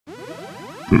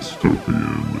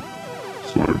Dystopian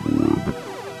Cyborg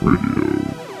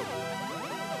Radio.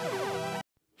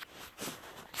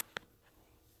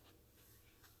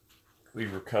 We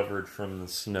recovered from the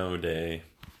snow day.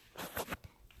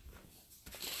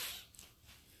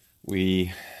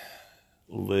 We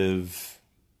live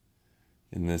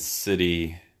in this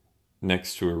city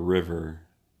next to a river.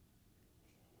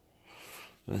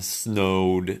 A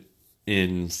snowed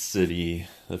in city,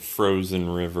 a frozen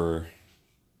river.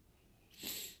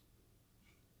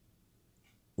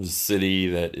 A city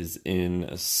that is in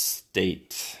a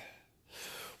state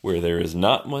where there is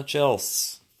not much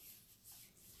else.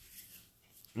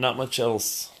 Not much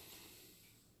else.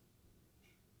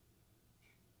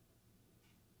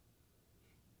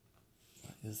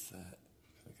 What is that?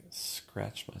 I can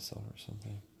scratch myself or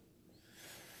something.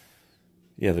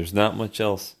 Yeah, there's not much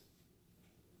else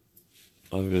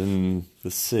other than the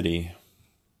city.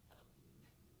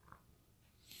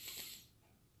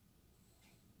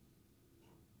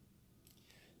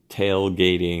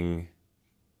 Tailgating.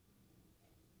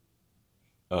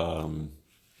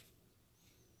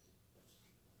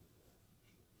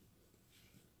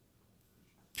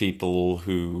 People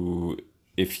who,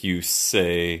 if you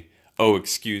say, "Oh,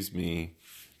 excuse me,"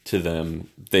 to them,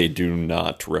 they do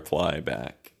not reply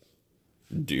back.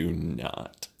 Do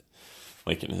not.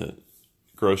 Like in a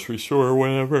grocery store or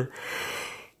whatever.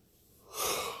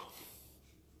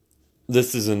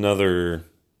 This is another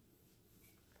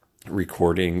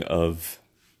recording of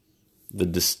the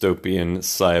Dystopian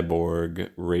Cyborg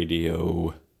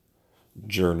Radio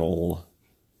Journal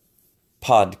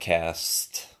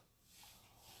podcast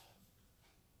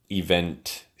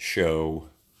event show.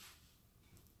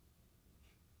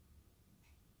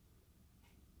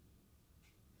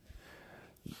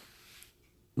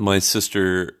 My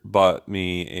sister bought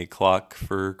me a clock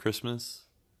for Christmas.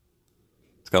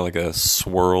 It's got like a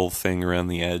swirl thing around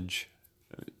the edge.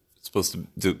 It's supposed to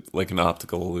do like an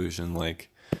optical illusion, like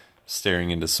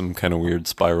staring into some kind of weird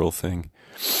spiral thing.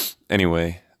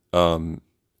 Anyway,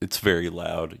 it's very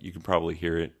loud. You can probably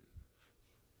hear it.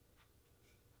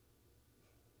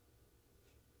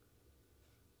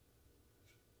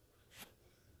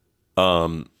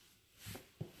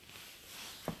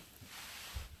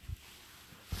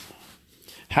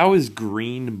 How is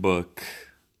Green Book?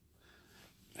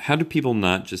 How do people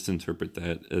not just interpret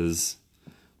that as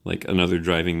like another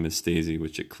Driving Miss Daisy,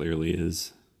 which it clearly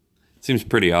is? It seems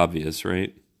pretty obvious,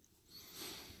 right?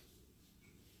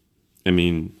 I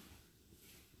mean,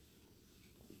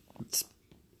 it's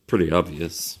pretty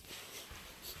obvious.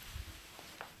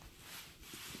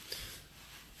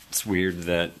 It's weird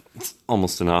that it's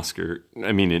almost an Oscar.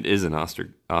 I mean, it is an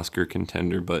Oscar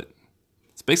contender, but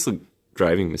it's basically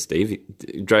Driving Miss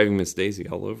Daisy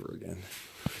all over again.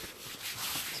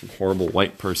 Some horrible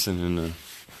white person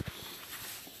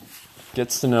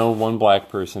gets to know one black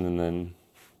person, and then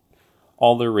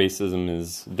all their racism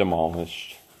is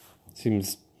demolished.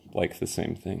 Seems like the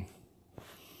same thing.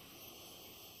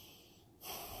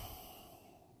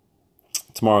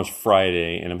 Tomorrow's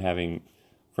Friday, and I'm having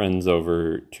friends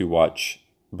over to watch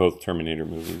both Terminator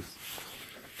movies.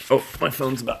 Oh, my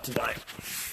phone's about to die.